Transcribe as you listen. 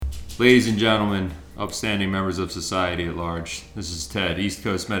Ladies and gentlemen, upstanding members of society at large, this is Ted, East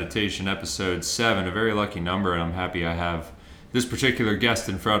Coast Meditation, episode 7, a very lucky number, and I'm happy I have this particular guest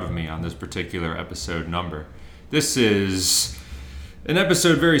in front of me on this particular episode number. This is an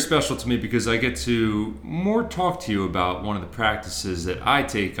episode very special to me because I get to more talk to you about one of the practices that I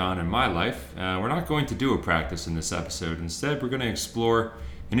take on in my life. We're not going to do a practice in this episode. Instead, we're going to explore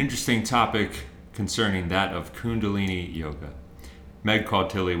an interesting topic concerning that of Kundalini yoga. Meg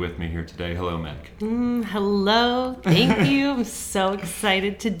Cautilli with me here today. Hello, Meg. Hello. Thank you. I'm so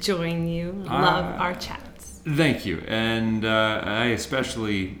excited to join you. Love our chats. Thank you. And I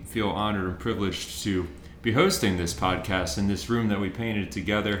especially feel honored and privileged to be hosting this podcast in this room that we painted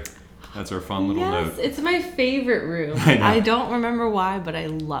together. That's our fun little note. Yes, it's my favorite room. I don't remember why, but I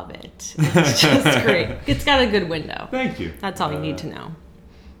love it. It's just great. It's got a good window. Thank you. That's all you need to know.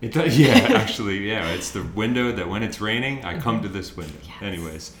 It does, yeah, actually, yeah. It's the window that when it's raining, I come to this window. Yes.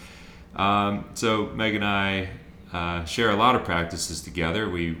 Anyways, so Meg and I share a lot of practices together.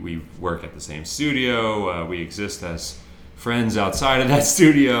 We work at the same studio. We exist as friends outside of that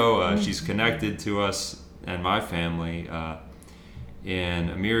studio. She's connected to us and my family in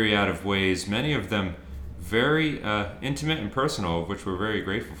a myriad of ways, many of them very intimate and personal, which we're very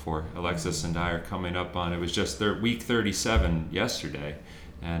grateful for. Alexis and I are coming up on, it was just their week 37 yesterday,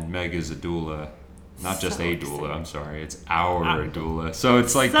 and Meg is a doula, not just a doula, I'm sorry, it's our doula. So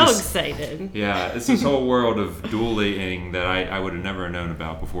it's like so this, excited. Yeah, it's this whole world of doulaing that I would have never known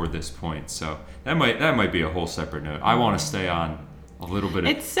about before this point. So that might be a whole separate note. I want to stay on a little bit.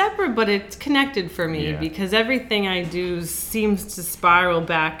 It's separate, but it's connected for me because everything I do seems to spiral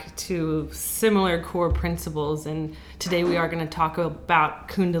back to similar core principles. And today we are going to talk about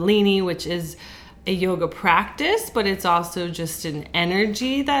Kundalini, which is a yoga practice, but it's also just an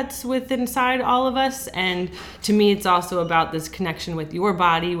energy that's inside all of us. And to me, it's also about this connection with your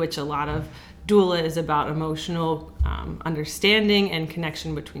body, which a lot of doula is about emotional understanding and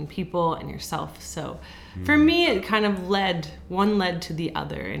connection between people and yourself. So for me, it kind of one led to the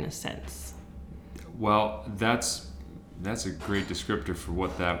other in a sense. Well, that's a great descriptor for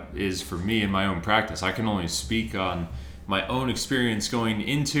what that is for me in my own practice. I can only speak on my own experience going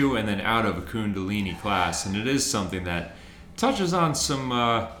into and then out of a Kundalini class, and it is something that touches on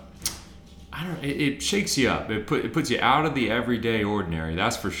some it shakes you up. It puts you out of the everyday ordinary,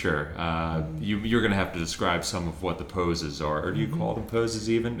 that's for sure. You're going to have to describe some of what the poses are. Or do you call them poses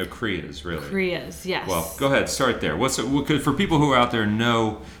even? No, kriyas, really. Kriyas, yes. Well, go ahead, start there. For people who are out there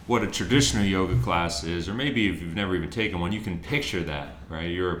know what a traditional yoga class is, or maybe if you've never even taken one, you can picture that,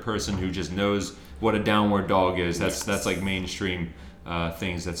 right? You're a person who just knows what a downward dog is. That's like mainstream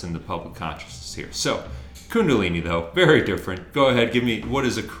things that's in the public consciousness here. So, Kundalini, though, very different. Go ahead, give me, what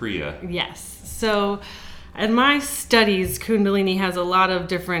is a kriya? Yes. So in my studies, Kundalini has a lot of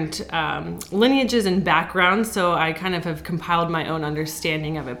different lineages and backgrounds, so I kind of have compiled my own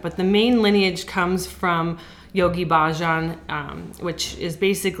understanding of it. But the main lineage comes from Yogi Bhajan, which is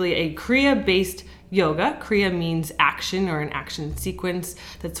basically a kriya-based yoga. Kriya means action or an action sequence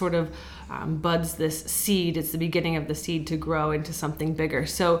that sort of buds this seed. It's the beginning of the seed to grow into something bigger.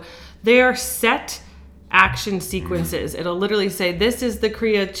 So they are set action sequences. It'll literally say, this is the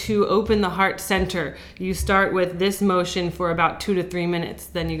kriya to open the heart center. You start with this motion for about 2 to 3 minutes.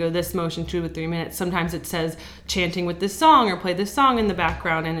 Then you go this motion 2 to 3 minutes. Sometimes it says chanting with this song or play this song in the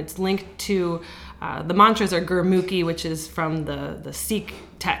background, and it's linked to the mantras are Gurmukhi, which is from the Sikh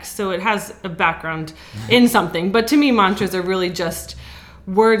text. So it has a background in something. But to me, mantras are really just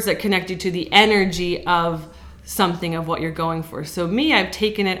words that connect you to the energy of something, of what you're going for. So me, I've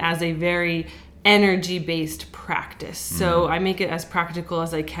taken it as a very energy-based practice. So I make it as practical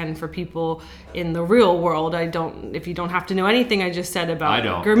as I can for people in the real world. If you don't have to know anything I just said about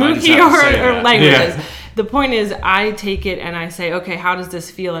Gurmukhi or languages. Yeah. The point is, I take it and I say, okay, how does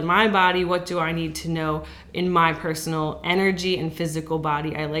this feel in my body? What do I need to know in my personal energy and physical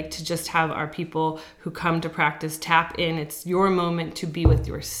body? I like to just have our people who come to practice tap in. It's your moment to be with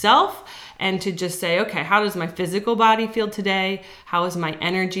yourself and to just say, okay, how does my physical body feel today? How is my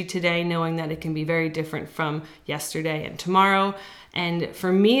energy today? Knowing that it can be very different from yesterday and tomorrow. And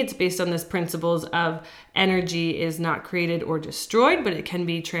for me, it's based on this principles of energy is not created or destroyed, but it can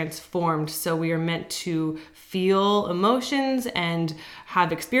be transformed. So we are meant to feel emotions and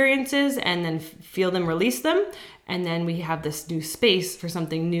have experiences and then feel them, release them. And then we have this new space for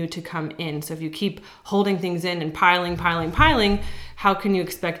something new to come in. So if you keep holding things in and piling, how can you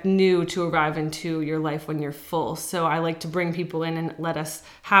expect new to arrive into your life when you're full? So I like to bring people in and let us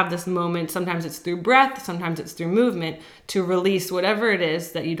have this moment. Sometimes it's through breath, sometimes it's through movement, to release whatever it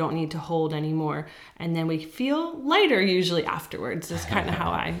is that you don't need to hold anymore. And then we feel lighter usually afterwards, is kind of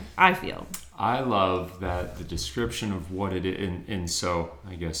how I feel. I love that the description of what it is, and so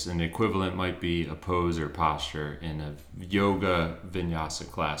I guess an equivalent might be a pose or posture in a yoga vinyasa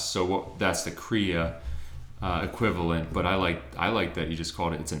class. So that's the Kriya equivalent, but I like that you just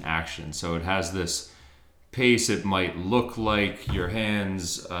called it, it's an action. So it has this pace. It might look like your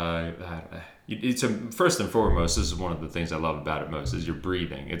hands, first and foremost, this is one of the things I love about it most, is your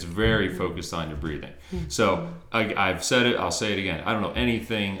breathing. It's very focused on your breathing. So I've said it, I'll say it again. I don't know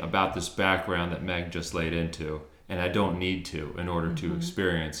anything about this background that Meg just laid into, and I don't need to in order to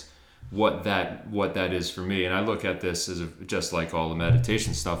experience what that is for me. And I look at this as just like all the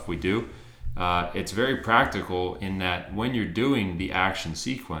meditation stuff we do. It's very practical in that when you're doing the action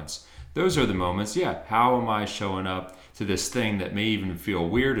sequence, those are the moments, how am I showing up to this thing that may even feel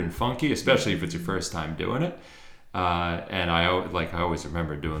weird and funky, especially if it's your first time doing it. And I always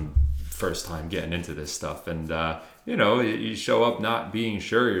remember doing first time getting into this stuff. And, you show up not being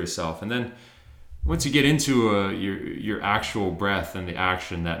sure of yourself. And then once you get into your actual breath and the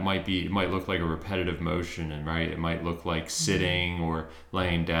action, it might look like a repetitive motion, and right, it might look like sitting or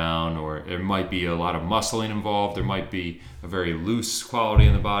laying down, or there might be a lot of muscling involved. There might be a very loose quality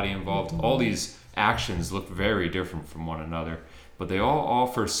in the body involved. All these actions look very different from one another, but they all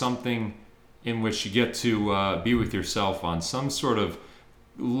offer something in which you get to be with yourself on some sort of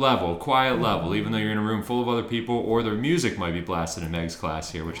level, quiet level, even though you're in a room full of other people, or their music might be blasted in Meg's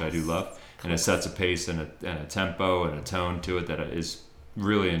class here, which I do love. And it sets a pace and a tempo and a tone to it that is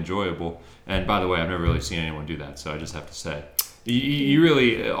really enjoyable. And by the way, I've never really seen anyone do that, so I just have to say, you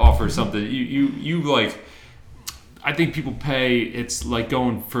really offer something. You like. I think people pay. It's like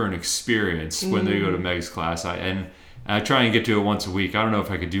going for an experience when they go to Meg's class. I try and get to it once a week. I don't know if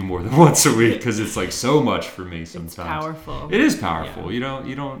I could do more than once a week because it's like so much for me sometimes. It's powerful. It is powerful. Yeah.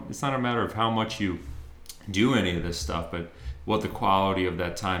 You don't. It's not a matter of how much you do any of this stuff, but what the quality of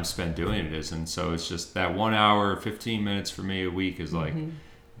that time spent doing it is. And so it's just that 1 hour, 15 minutes for me a week is like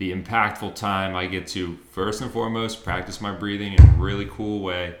the impactful time I get to, first and foremost, practice my breathing in a really cool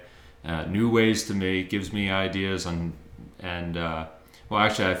way, new ways to me, gives me ideas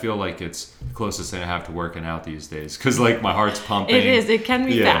actually I feel like it's the closest thing I have to working out these days, because like my heart's pumping. It can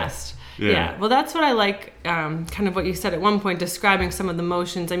be fast. Yeah. Well, that's what I like, kind of what you said at one point, describing some of the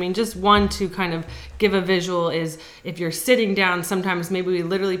motions. I mean, just one to kind of give a visual is if you're sitting down, sometimes maybe we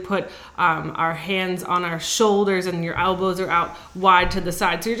literally put our hands on our shoulders and your elbows are out wide to the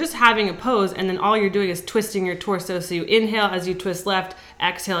side. So you're just having a pose, and then all you're doing is twisting your torso. So you inhale as you twist left,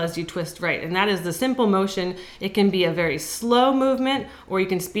 exhale as you twist right. And that is the simple motion. It can be a very slow movement, or you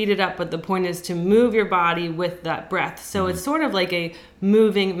can speed it up, but the point is to move your body with that breath. So it's sort of like a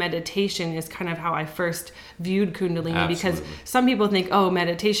moving meditation is kind of how I first viewed Kundalini. Absolutely. Because some people think, oh,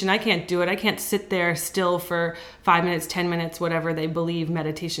 meditation, I can't do it. I can't sit there still for 5 minutes, 10 minutes, whatever they believe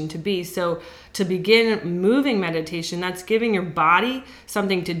meditation to be. So to begin moving meditation, that's giving your body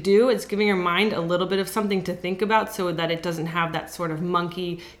something to do. It's giving your mind a little bit of something to think about so that it doesn't have that sort of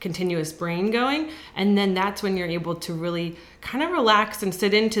monkey continuous brain going. And then that's when you're able to really kind of relax and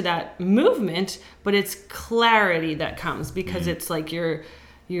sit into that movement, but it's clarity that comes because it's like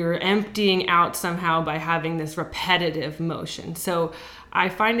you're emptying out somehow by having this repetitive motion. So I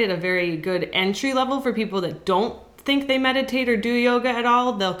find it a very good entry level for people that don't think they meditate or do yoga at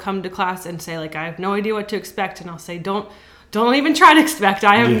all. They'll come to class and say, like, I have no idea what to expect. And I'll say, don't even try to expect.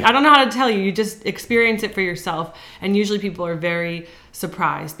 I don't know how to tell you. You just experience it for yourself. And usually people are very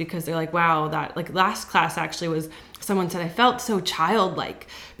surprised because they're like, wow, that, like, last class actually was, someone said, I felt so childlike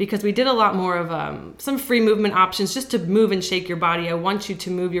because we did a lot more of some free movement options just to move and shake your body. I want you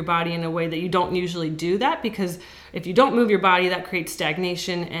to move your body in a way that you don't usually do that, because if you don't move your body, that creates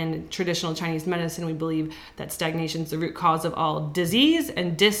stagnation. And traditional Chinese medicine, we believe that stagnation is the root cause of all disease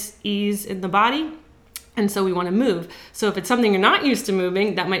and dis-ease in the body. And so we want to move. So if it's something you're not used to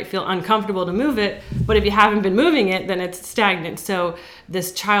moving, that might feel uncomfortable to move it. But if you haven't been moving it, then it's stagnant. So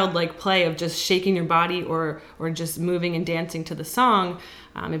this childlike play of just shaking your body or just moving and dancing to the song,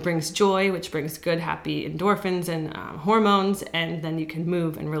 it brings joy, which brings good, happy endorphins and hormones. And then you can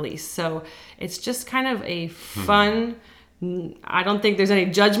move and release. So it's just kind of a fun, I don't think there's any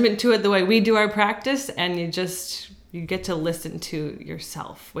judgment to it the way we do our practice. And you get to listen to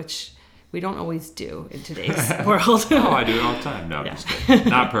yourself, which we don't always do in today's world. Oh, I do it all the time. No, I'm just kidding.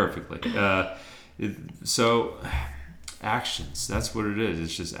 Not perfectly. So actions, that's what it is.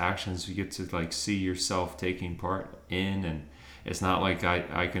 It's just actions. You get to like see yourself taking part in, it's not like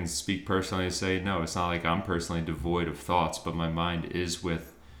I can speak personally and say, no, it's not like I'm personally devoid of thoughts, but my mind is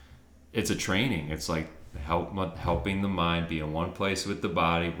it's a training. It's like helping the mind be in one place with the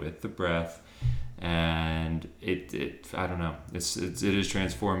body, with the breath. And it I don't know, it is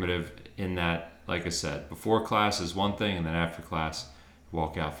transformative in that, like I said, before class is one thing, and then after class,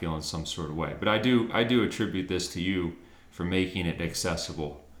 walk out feeling some sort of way. But I do attribute this to you for making it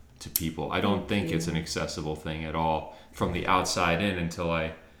accessible to people. I don't think it's an accessible thing at all from the outside in until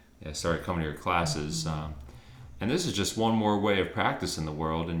I started coming to your classes. And this is just one more way of practice in the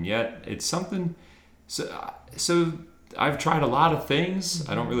world, and yet it's something. So I've tried a lot of things.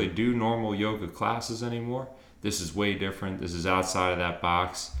 I don't really do normal yoga classes anymore. This is way different. This is outside of that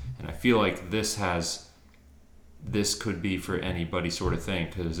box, and I feel like this could be for anybody sort of thing,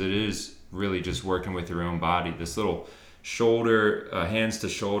 because it is really just working with your own body. This little shoulder, hands to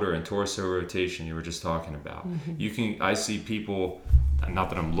shoulder and torso rotation you were just talking about. I see people, not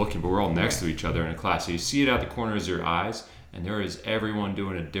that I'm looking, but we're all next to each other in a class. So you see it out the corners of your eyes, and there is everyone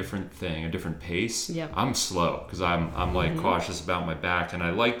doing a different thing, a different pace. Yep. I'm slow because I'm like cautious about my back, and I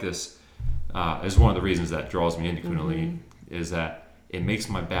like this. Is one of the reasons that draws me into Kundalini is that it makes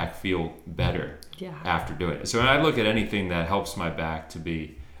my back feel better after doing it. So when I look at anything that helps my back to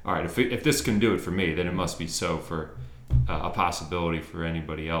be, all right, if this can do it for me, then it must be so for a possibility for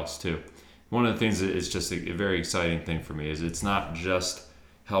anybody else too. One of the things that is just a very exciting thing for me is it's not just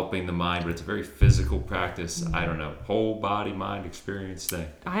helping the mind, but it's a very physical practice. I don't know, whole body, mind experience thing.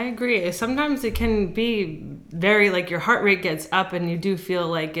 I agree. Sometimes it can be very like your heart rate gets up and you do feel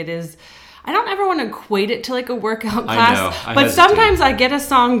like it is. I don't ever want to equate it to like a workout class, but sometimes I get a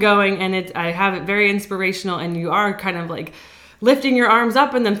song going and I have it very inspirational, and you are kind of like lifting your arms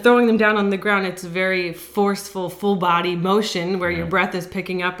up and then throwing them down on the ground. It's a very forceful, full body motion where your breath is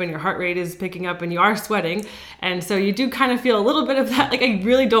picking up and your heart rate is picking up and you are sweating. And so you do kind of feel a little bit of that. Like, I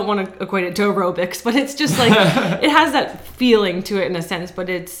really don't want to equate it to aerobics, but it's just like, it has that feeling to it in a sense, but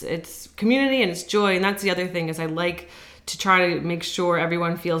it's community and it's joy. And that's the other thing, is I like to try to make sure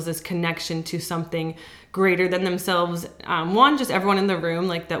everyone feels this connection to something greater than themselves. One, just everyone in the room,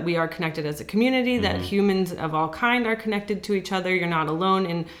 like that we are connected as a community, that humans of all kind are connected to each other. You're not alone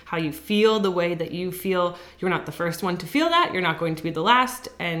in how you feel, the way that you feel. You're not the first one to feel that. You're not going to be the last.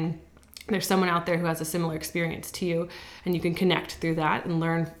 And there's someone out there who has a similar experience to you, and you can connect through that and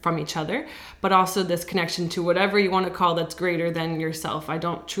learn from each other. But also this connection to whatever you want to call that's greater than yourself. I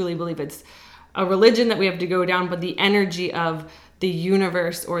don't truly believe it's a religion that we have to go down, but the energy of the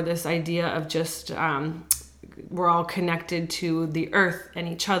universe, or this idea of just we're all connected to the earth and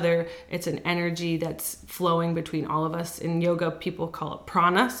each other. It's an energy that's flowing between all of us. In yoga, people call it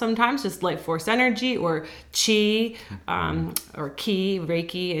prana sometimes, just life force energy, or chi, or ki,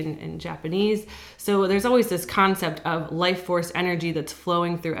 reiki in Japanese. So there's always this concept of life force energy that's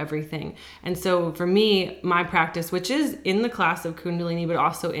flowing through everything. And so for me, my practice, which is in the class of Kundalini, but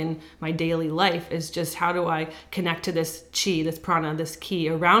also in my daily life, is just how do I connect to this chi, this prana, this ki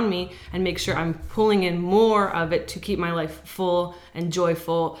around me, and make sure I'm pulling in more of it to keep my life full and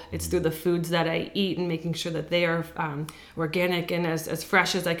joyful. It's through the foods that I eat and making sure that they are organic and as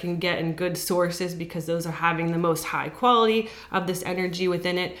fresh as I can get, and good sources, because those are having the most high quality of this energy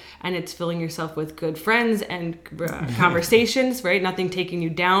within it. And it's filling yourself with good friends and conversations, right? Nothing taking you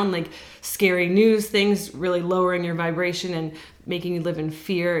down, like scary news, things really lowering your vibration and making you live in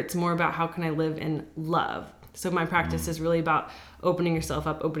fear. It's more about how can I live in love. So my practice is really about opening yourself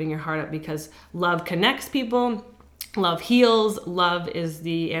up, opening your heart up, because love connects people, love heals, love is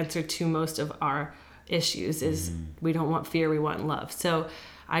the answer to most of our issues. Is we don't want fear, we want love. So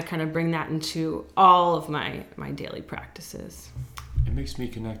I kind of bring that into all of my daily practices. It makes me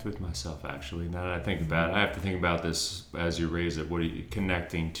connect with myself, actually. Now that I think about it, I have to think about this as you raise it. What are you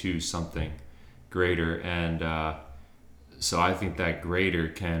connecting to something greater? And so I think that greater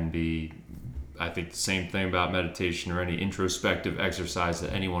can be, I think the same thing about meditation or any introspective exercise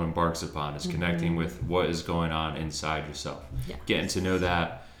that anyone embarks upon is connecting with what is going on inside yourself. Yeah. Getting to know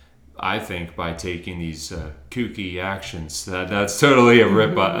that, I think, by taking these kooky actions. That's totally a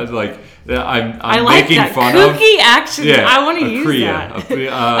rip. Like I'm like making that. Fun kooky of kooky actions. Yeah, I want to use kriya.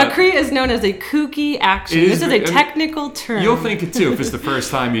 that. A kriya is known as a kooky action. This is a technical term. You'll think it too if it's the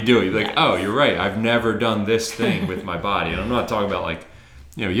first time you do it. You're like, oh, you're right. I've never done this thing with my body. And I'm not talking about like,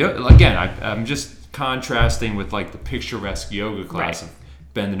 again, I'm just contrasting with like the picturesque yoga class of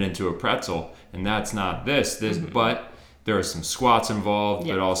bending into a pretzel, and that's not this, but there are some squats involved,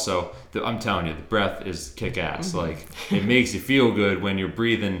 but also, I'm telling you, the breath is kick-ass. Like, it makes you feel good when you're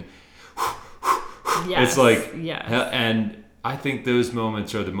breathing. Yes. It's like, and I think those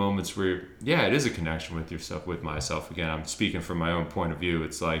moments are the moments where, yeah, it is a connection with yourself, with myself. Again, I'm speaking from my own point of view.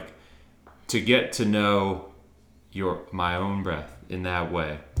 It's like to get to know my own breath in that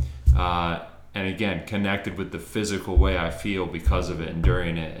way. And again, connected with the physical way I feel because of it and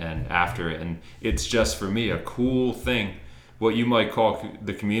during it and after it. And it's just, for me, a cool thing. What you might call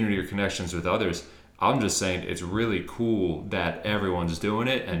the community or connections with others, I'm just saying it's really cool that everyone's doing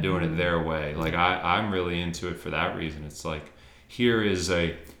it and doing it their way. Like I'm really into it for that reason. It's like, here is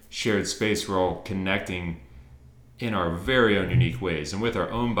a shared space. We're all connecting in our very own unique ways and with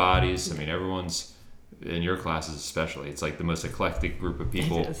our own bodies. I mean, everyone's, in your classes especially, it's like the most eclectic group of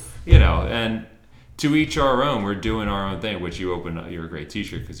people, and to each our own. We're doing our own thing, which you open up. You're a great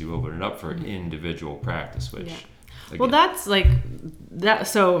teacher because you open it up for individual practice, which again, well, that's like that.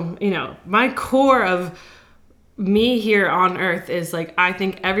 So, my core of me here on earth is like, I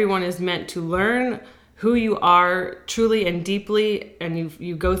think everyone is meant to learn who you are truly and deeply, and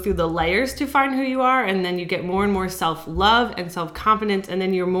you go through the layers to find who you are, and then you get more and more self-love and self-confidence, and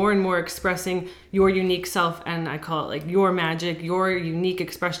then you're more and more expressing your unique self, and I call it like your magic, your unique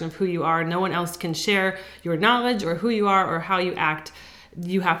expression of who you are. No one else can share your knowledge or who you are or how you act.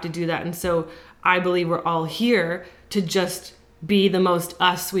 You have to do that. And so I believe we're all here to just be the most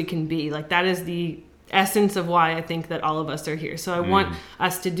us we can be. Like, that is the essence of why I think that all of us are here. So I want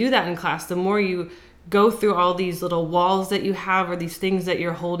us to do that in class. The more you go through all these little walls that you have, or these things that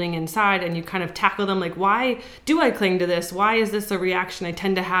you're holding inside, and you kind of tackle them, like, why do I cling to this? Why is this a reaction I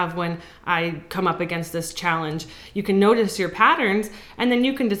tend to have when I come up against this challenge? You can notice your patterns, and then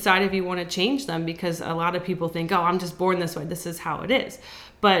you can decide if you want to change them, because a lot of people think, oh, I'm just born this way, this is how it is.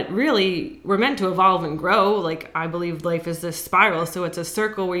 But really, we're meant to evolve and grow. Like, I believe life is this spiral, so it's a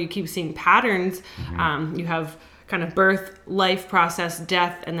circle where you keep seeing patterns. You have kind of birth, life process,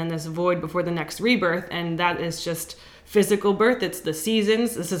 death, and then this void before the next rebirth. And that is just physical birth. It's the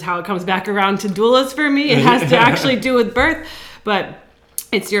seasons. This is how it comes back around to doulas for me. It has to actually do with birth, but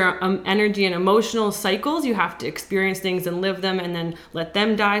it's your energy and emotional cycles. You have to experience things and live them, and then let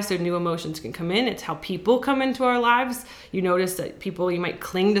them die so new emotions can come in. It's how people come into our lives. You notice that you might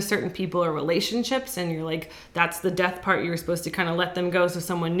cling to certain people or relationships, and you're like, that's the death part. You're supposed to kind of let them go so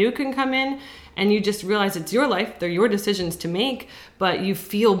someone new can come in. And you just realize it's your life. They're your decisions to make, but you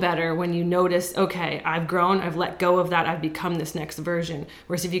feel better when you notice, okay, I've grown, I've let go of that, I've become this next version.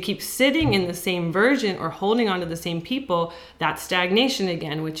 Whereas if you keep sitting in the same version or holding on to the same people, that's stagnation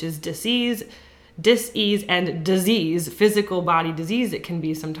again, which is dis-ease and disease, physical body disease it can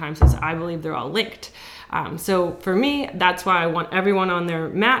be sometimes, as I believe they're all linked. So for me, that's why I want everyone on their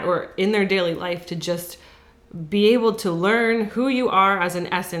mat or in their daily life to just be able to learn who you are as an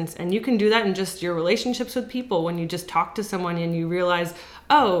essence. And you can do that in just your relationships with people. When you just talk to someone and you realize,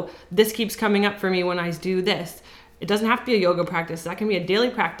 oh, this keeps coming up for me when I do this. It doesn't have to be a yoga practice. That can be a daily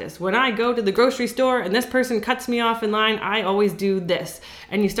practice. When I go to the grocery store and this person cuts me off in line, I always do this.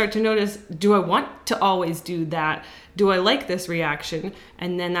 And you start to notice, do I want to always do that? Do I like this reaction?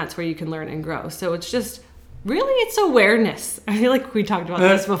 And then that's where you can learn and grow. So it's just, really, it's awareness. I feel like we talked about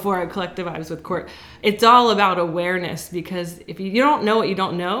this before at Collective Vibes with Court. It's all about awareness, because if you don't know what you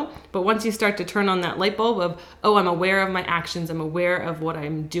don't know, but once you start to turn on that light bulb of, oh, I'm aware of my actions, I'm aware of what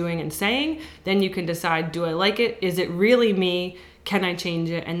I'm doing and saying, then you can decide, do I like it? Is it really me? Can I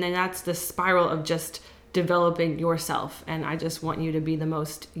change it? And then that's the spiral of just developing yourself. And I just want you to be the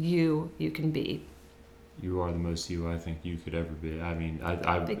most you can be. You are the most you I think you could ever be. I mean,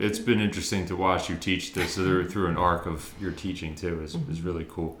 it's been interesting to watch you teach this through an arc of your teaching too. Is really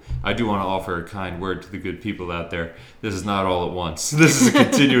cool. I do want to offer a kind word to the good people out there. This is not all at once. This is a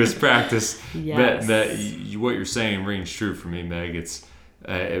continuous practice. Yes. What you're saying rings true for me, Meg. It's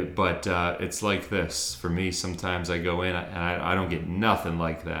like this for me. Sometimes I go in and I don't get nothing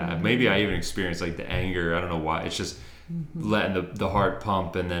like that. Maybe I even experience like the anger. I don't know why. It's just letting the heart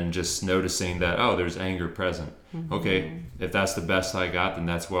pump, and then just noticing that, oh, there's anger present. Okay, if that's the best I got, then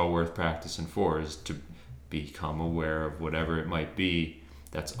that's well worth practicing for, is to become aware of whatever it might be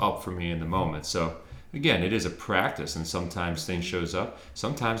that's up for me in the moment. So again, it is a practice, and sometimes things shows up,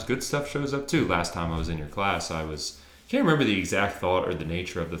 sometimes good stuff shows up too. Last time I was in your class, can't remember the exact thought or the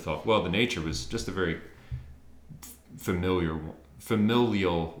nature of the thought. Well, the nature was just a very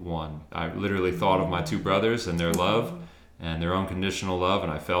familial one. I literally thought of my two brothers and their love and their unconditional love,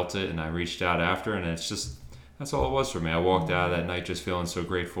 and I felt it, and I reached out after, and it's just, that's all it was for me. I walked out of that night just feeling so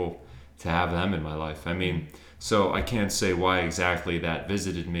grateful to have them in my life. I mean, so I can't say why exactly that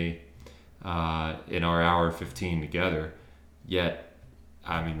visited me in our hour 15 together, yet,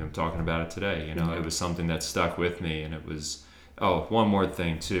 I mean, I'm talking about it today. It was something that stuck with me, and it was, one more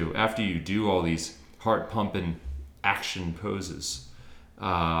thing too. After you do all these heart pumping action poses.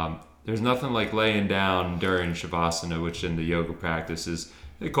 There's nothing like laying down during Shavasana, which in the yoga practice is,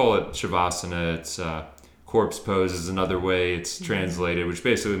 they call it Shavasana. It's corpse pose is another way it's translated, which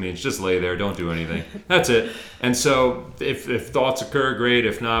basically means just lay there, don't do anything. That's it. And so if thoughts occur, great.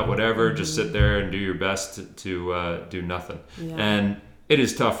 If not, whatever, just sit there and do your best to do nothing. Yeah. And it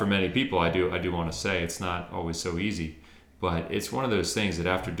is tough for many people. I do want to say it's not always so easy, but it's one of those things that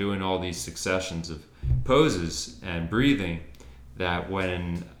after doing all these successions of poses and breathing, that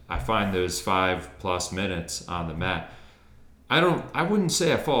when I find those 5+ minutes on the mat, I wouldn't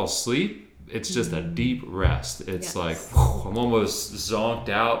say I fall asleep. It's just a deep rest. It's like, whew, I'm almost zonked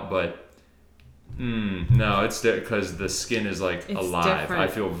out, but no, it's because the skin is like it's alive. Different. I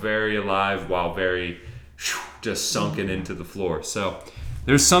feel very alive while very just sunken into the floor. So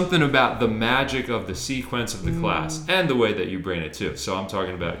there's something about the magic of the sequence of the class and the way that you bring it too. So I'm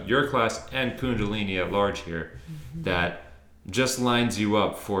talking about your class and Kundalini at large here, that just lines you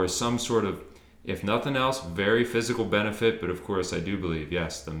up for some sort of, if nothing else, very physical benefit. But of course, I do believe,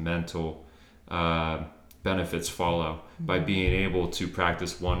 yes, the mental benefits follow by being able to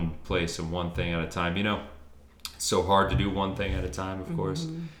practice one place and one thing at a time. You know, it's so hard to do one thing at a time, of course,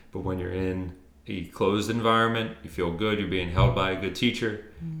 but when you're in a closed environment, you feel good, you're being held by a good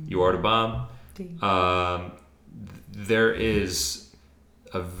teacher, you are the bomb. There is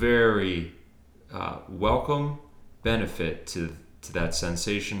a very welcome benefit to that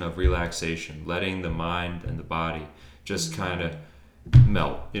sensation of relaxation, letting the mind and the body just kind of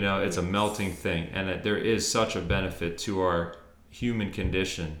melt. You know, it's a melting thing, and that there is such a benefit to our human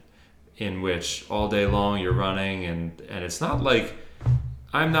condition in which all day long you're running, and it's not like,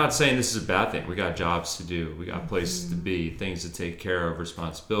 I'm not saying this is a bad thing. We got jobs to do, we got places to be, things to take care of,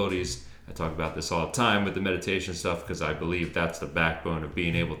 responsibilities. I talk about this all the time with the meditation stuff because I believe that's the backbone of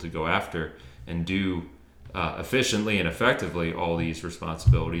being able to go after and do efficiently and effectively all these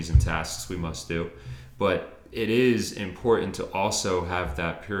responsibilities and tasks we must do. But it is important to also have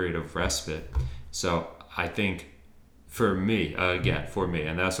that period of respite. So I think for me,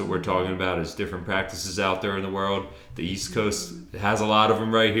 and that's what we're talking about, is different practices out there in the world. The East Coast has a lot of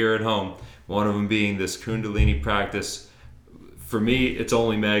them right here at home. One of them being this Kundalini practice. For me, it's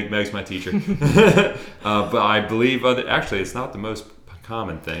only Meg. Meg's my teacher. But I believe actually it's not the most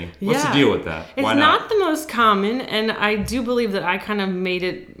common thing. What's the deal with that? Why not? It's not the most common, and I do believe that I kind of made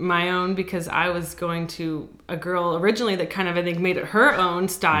it my own because I was going to a girl originally that kind of, I think, made it her own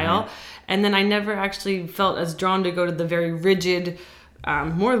style, and then I never actually felt as drawn to go to the very rigid,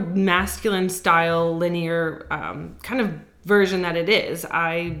 more masculine style, linear kind of version that it is.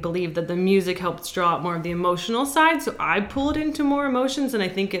 I believe that the music helps draw out more of the emotional side, so I pulled into more emotions, and I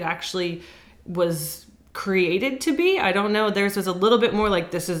think it actually was created to be. I don't know. Theirs was a little bit more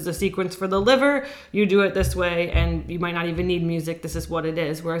like, this is the sequence for the liver. You do it this way, and you might not even need music. This is what it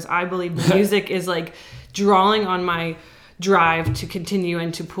is. Whereas I believe the music is like drawing on my drive to continue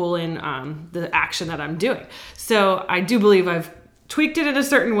and to pull in the action that I'm doing. So I do believe I've tweaked it in a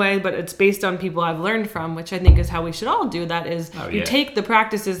certain way, but it's based on people I've learned from, which I think is how we should all do. That is, you take the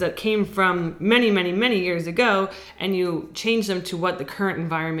practices that came from many, many, many years ago, and you change them to what the current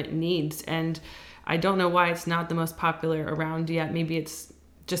environment needs. And I don't know why it's not the most popular around yet. Maybe it's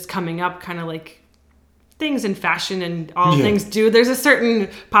just coming up, kind of like things in fashion and all things do. There's a certain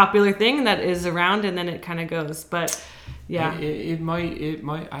popular thing that is around, and then it kind of goes. But yeah, it might.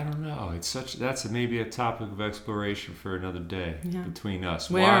 I don't know. That's maybe a topic of exploration for another day between us.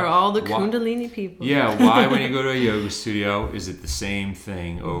 Where are all the Kundalini people? Yeah. Why, when you go to a yoga studio, is it the same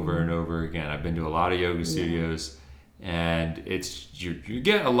thing over and over again? I've been to a lot of yoga studios. And it's you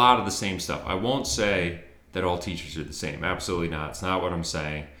get a lot of the same stuff. I won't say that all teachers are the same. Absolutely not. It's not what I'm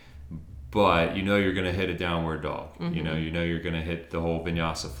saying. But you're going to hit a downward dog. You know you're going to hit the whole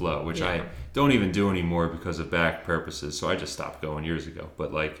vinyasa flow, which I don't even do anymore because of back purposes. So I just stopped going years ago.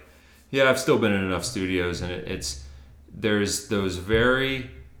 But I've still been in enough studios, and there's those very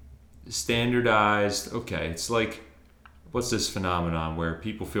standardized. Okay, it's like, what's this phenomenon where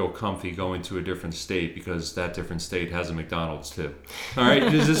people feel comfy going to a different state because that different state has a McDonald's too? All right,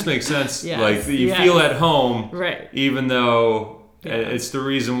 does this make sense? Yes, you feel at home, right? Even though it's the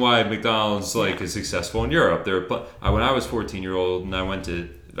reason why McDonald's is successful in Europe. When I was 14-year-old and I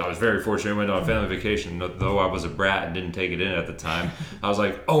was very fortunate. I went on a family vacation. Though I was a brat and didn't take it in at the time, I was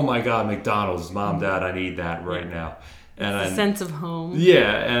like, "Oh my God, McDonald's! Mom, Dad, I need that right now." And a sense of home.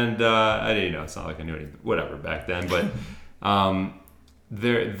 Yeah, and I didn't know. It's not like I knew anything, whatever back then, but.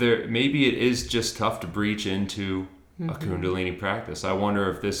 There maybe it is just tough to breach into a Kundalini practice. I wonder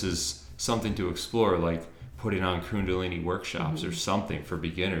if this is something to explore, like putting on Kundalini workshops or something for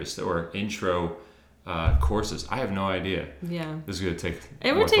beginners, or intro courses. I have no idea. Yeah. This is going to take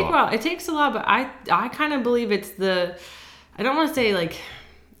It more would take thought. a while. It takes a lot, but I kind of believe it's I don't want to say like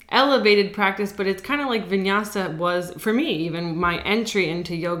elevated practice, but it's kind of like vinyasa was for me. Even my entry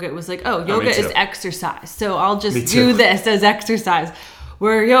into yoga, it was like, oh, yoga me too. is exercise, so I'll Me just too. do this as exercise.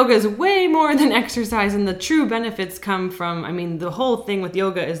 Where yoga is way more than exercise, and the true benefits come from, I mean, the whole thing with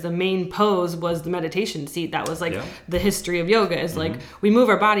yoga is the main pose was the meditation seat. That was like the history of yoga is like we move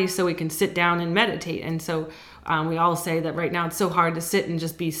our bodies so we can sit down and meditate. And so we all say that right now it's so hard to sit and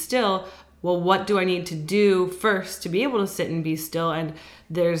just be still. Well, what do I need to do first to be able to sit and be still? And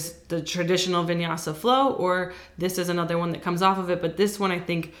there's the traditional vinyasa flow, or this is another one that comes off of it. But this one, I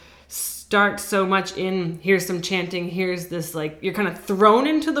think, starts so much in here's some chanting, here's this, like, you're kind of thrown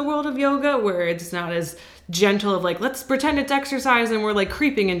into the world of yoga where it's not as gentle of like, let's pretend it's exercise and we're like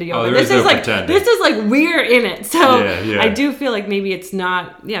creeping into yoga. This is like we're in it. So yeah. I do feel like maybe it's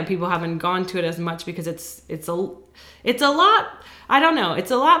not, people haven't gone to it as much because it's a lot. I don't know.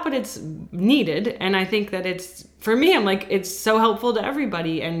 It's a lot, but it's needed. And I think that for me, I'm like, it's so helpful to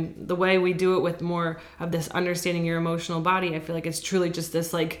everybody. And the way we do it with more of this understanding your emotional body, I feel like it's truly just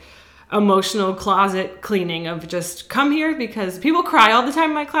this like emotional closet cleaning of just come here, because people cry all the time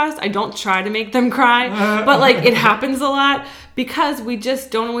in my class. I don't try to make them cry, but like it happens a lot because we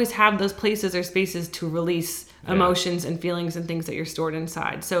just don't always have those places or spaces to release emotions and feelings and things that you're stored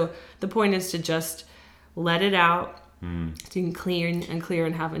inside. So the point is to just let it out. So you can clear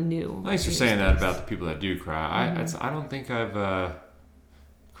and have a new. Thanks for saying that about the people that do cry. I don't think I've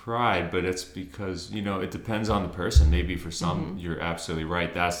cried, but it's because it depends on the person. Maybe for some, you're absolutely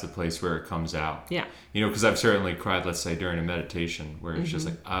right. That's the place where it comes out. Yeah. Because I've certainly cried, let's say during a meditation, where it's just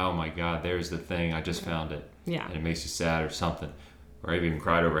like, oh my God, there's the thing. I just found it. Yeah. And it makes you sad or something. Or I've even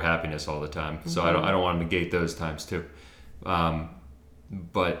cried over happiness all the time. So I don't want to negate those times too.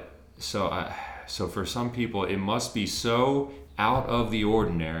 So for some people, it must be so out of the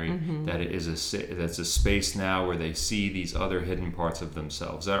ordinary that it is that's a space now where they see these other hidden parts of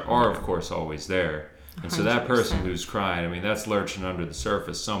themselves that are, of course, always there. And so that person who's crying, I mean, that's lurching under the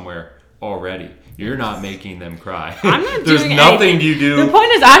surface somewhere already. You're not making them cry. I'm not There's doing nothing anything. you do. The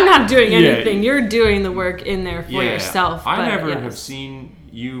point is, I'm not doing anything. You're doing the work in there for yourself. I never have seen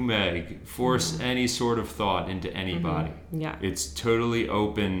you, Meg, force any sort of thought into anybody. Yeah. It's totally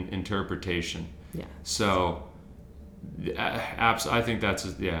open interpretation. Yeah. So, I think that's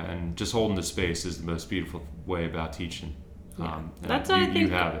and just holding the space is the most beautiful way about teaching. That's you, what I think. You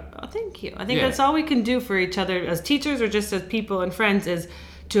have it. Oh, thank you. I think that's all we can do for each other as teachers or just as people and friends is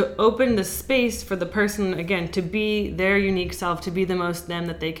to open the space for the person, again, to be their unique self, to be the most them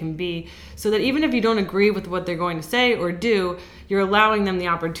that they can be, so that even if you don't agree with what they're going to say or do, you're allowing them the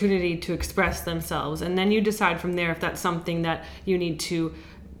opportunity to express themselves. And then you decide from there if that's something that you need to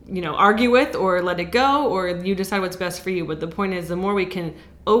argue with or let it go, or you decide what's best for you. But the point is, the more we can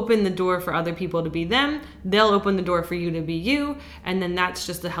open the door for other people to be them, they'll open the door for you to be you. And then that's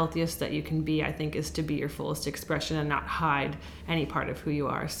just the healthiest that you can be, I think, is to be your fullest expression and not hide any part of who you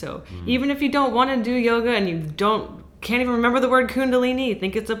are. So even if you don't want to do yoga and you can't even remember the word Kundalini,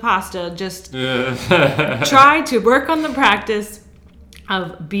 think it's a pasta, just try to work on the practice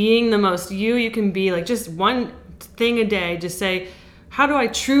of being the most you can be. Like just one thing a day, just say, how do I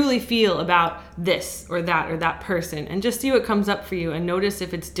truly feel about this or that person? And just see what comes up for you and notice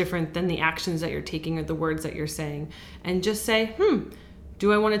if it's different than the actions that you're taking or the words that you're saying. And just say,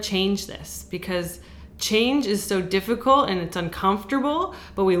 do I want to change this? Because change is so difficult and it's uncomfortable,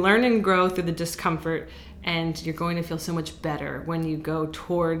 but we learn and grow through the discomfort. And you're going to feel so much better when you go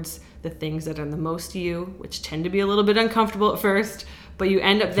towards the things that are the most you, which tend to be a little bit uncomfortable at first, but you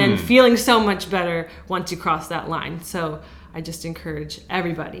end up then feeling so much better once you cross that line. So I just encourage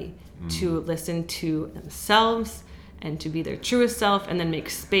everybody to listen to themselves and to be their truest self, and then make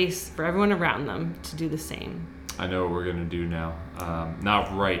space for everyone around them to do the same. I know what we're going to do now.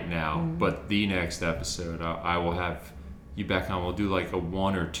 Not right now, but the next episode, I will have you back on. We'll do like a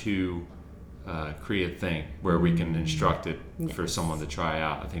 1 or 2 create thing where we can instruct it for someone to try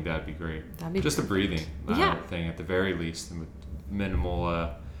out. I think that'd be great. That'd be just great. A breathing thing at the very least, and with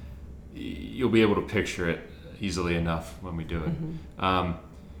minimal. You'll be able to picture it easily enough when we do it.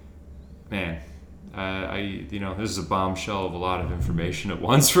 This is a bombshell of a lot of information at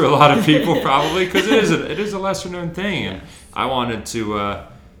once for a lot of people, probably, because it is a lesser known thing, and I wanted to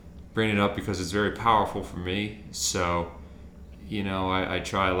bring it up because it's very powerful for me. So, I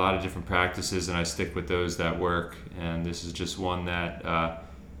try a lot of different practices and I stick with those that work, and this is just one that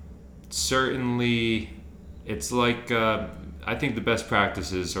certainly, it's like. I think the best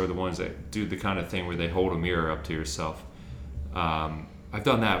practices are the ones that do the kind of thing where they hold a mirror up to yourself. I've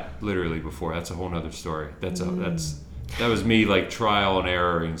done that literally before. That's a whole nother story. That was me like trial and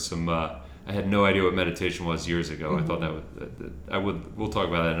erroring some. I had no idea what meditation was years ago. I thought we'll talk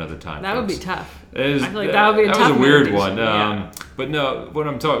about that another time. That folks. would be tough. I feel like that would be a tough was a weird meditation. one. But no, when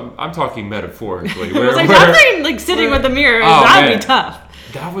I'm talking metaphorically. Nothing like sitting with the mirror. That would be tough.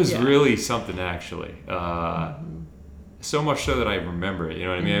 That was really something, actually. So much so that I remember it. You know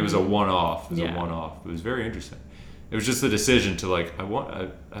what I mean? It was a one-off. It was very interesting. It was just the decision to like, I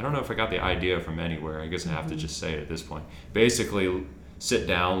don't know if I got the idea from anywhere. I guess I have to just say it at this point. Basically, sit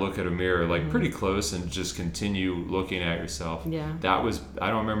down, look at a mirror, like pretty close, and just continue looking at yourself. Yeah. That was, I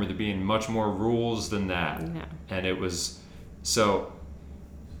don't remember there being much more rules than that. Yeah. And it was, so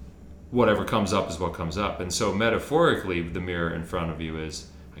whatever comes up is what comes up. And so metaphorically, the mirror in front of you is,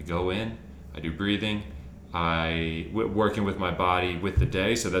 I go in, I do breathing, working with my body with the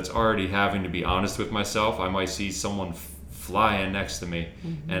day. So that's already having to be honest with myself. I might see someone flying next to me,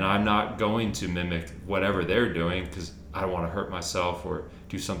 and I'm not going to mimic whatever they're doing because I don't want to hurt myself or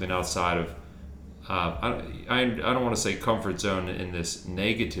do something outside of I don't want to say comfort zone in this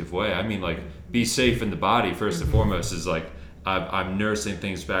negative way. I mean, like, be safe in the body first and foremost is like I'm nursing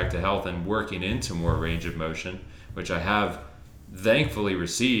things back to health and working into more range of motion, which I have thankfully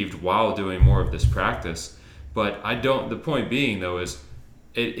received while doing more of this practice. But the point being though is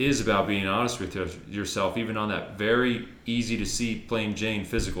it is about being honest with yourself, even on that very easy to see plain Jane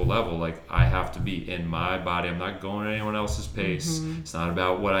physical level. Like, I have to be in my body. I'm not going at anyone else's pace. It's not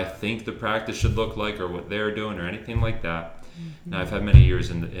about what I think the practice should look like or what they're doing or anything like that. Now, I've had many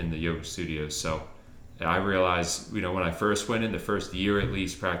years in the yoga studios, so I realized, when I first went in, the first year at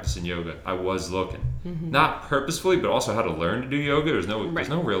least practicing yoga, I was looking, not purposefully, but also how to learn to do yoga. There's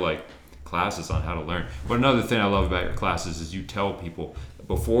no real like classes on how to learn. But another thing I love about your classes is you tell people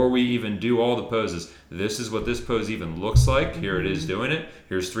before we even do all the poses, this is what this pose even looks like. Here it is doing it.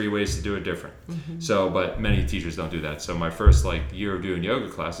 Here's 3 ways to do it different. So, but many teachers don't do that. So my first year of doing yoga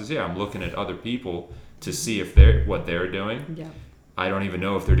classes, I'm looking at other people to see if what they're doing. Yeah. I don't even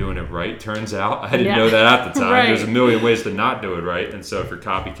know if they're doing it right. Turns out I didn't know that at the time. Right. There's a million ways to not do it right. And so if you're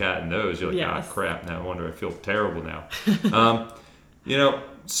copycatting those, you're like, crap, now I wonder, I feel terrible now.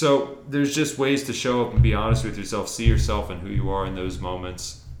 So there's just ways to show up and be honest with yourself, see yourself and who you are in those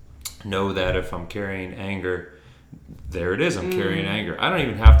moments. Know that if I'm carrying anger, there it is, I'm carrying anger. I don't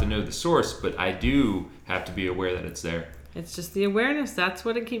even have to know the source, but I do have to be aware that it's there. It's just the awareness. That's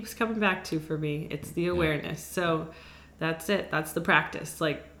what it keeps coming back to for me. It's the awareness. So that's it. That's the practice.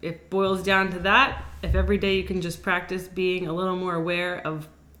 Like, it boils down to that. If every day you can just practice being a little more aware of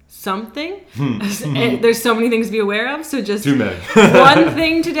something. And there's so many things to be aware of. So just one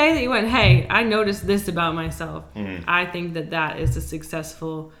thing today that you went, hey, I noticed this about myself. I think that is a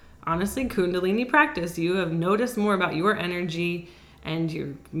successful, honestly, Kundalini practice. You have noticed more about your energy and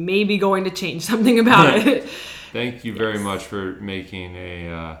you're maybe going to change something about it. Thank you very much for making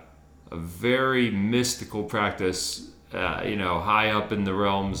a very mystical practice, high up in the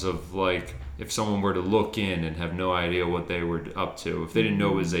realms of like, if someone were to look in and have no idea what they were up to, if they didn't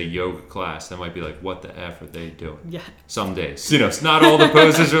know it was a yoga class, they might be like, what the F are they doing? Yeah. Some days. It's not all the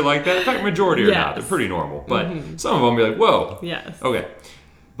poses are like that. In fact, majority are not. They're pretty normal. But some of them be like, whoa. Yes. Okay.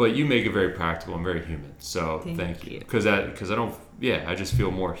 But you make it very practical and very human. So thank you. Because I just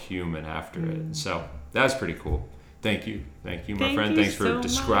feel more human after it. So that's pretty cool. Thank you, my friend. Thanks for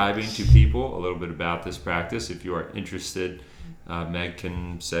describing to people a little bit about this practice. If you are interested, Meg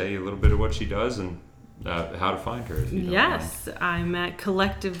can say a little bit of what she does and how to find her. If you don't mind. I'm at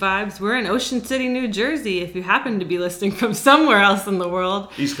Collective Vibes. We're in Ocean City, New Jersey. If you happen to be listening from somewhere else in the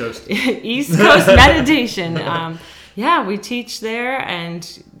world, East Coast, East Coast meditation. We teach there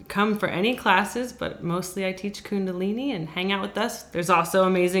and come for any classes, but mostly I teach Kundalini and hang out with us. There's also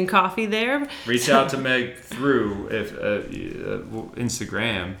amazing coffee there. Reach out to Meg through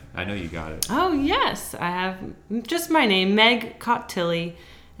Instagram. I know you got it. Oh, yes. I have just my name, Meg Cautilli,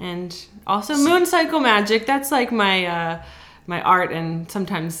 and also Moon Cycle Magic. That's like my art and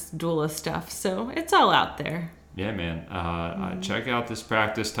sometimes doula stuff. So it's all out there. Yeah, man. Check out this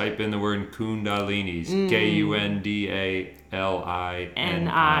practice. Type in the word Kundalini. Kundalini.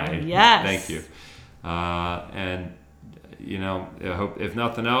 Yes. Thank you. And, I hope, if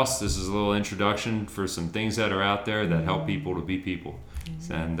nothing else, this is a little introduction for some things that are out there that help people to be people.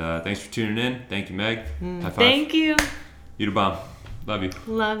 And thanks for tuning in. Thank you, Meg. High five. Thank you. You the bomb. Love you.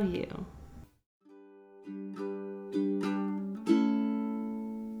 Love you.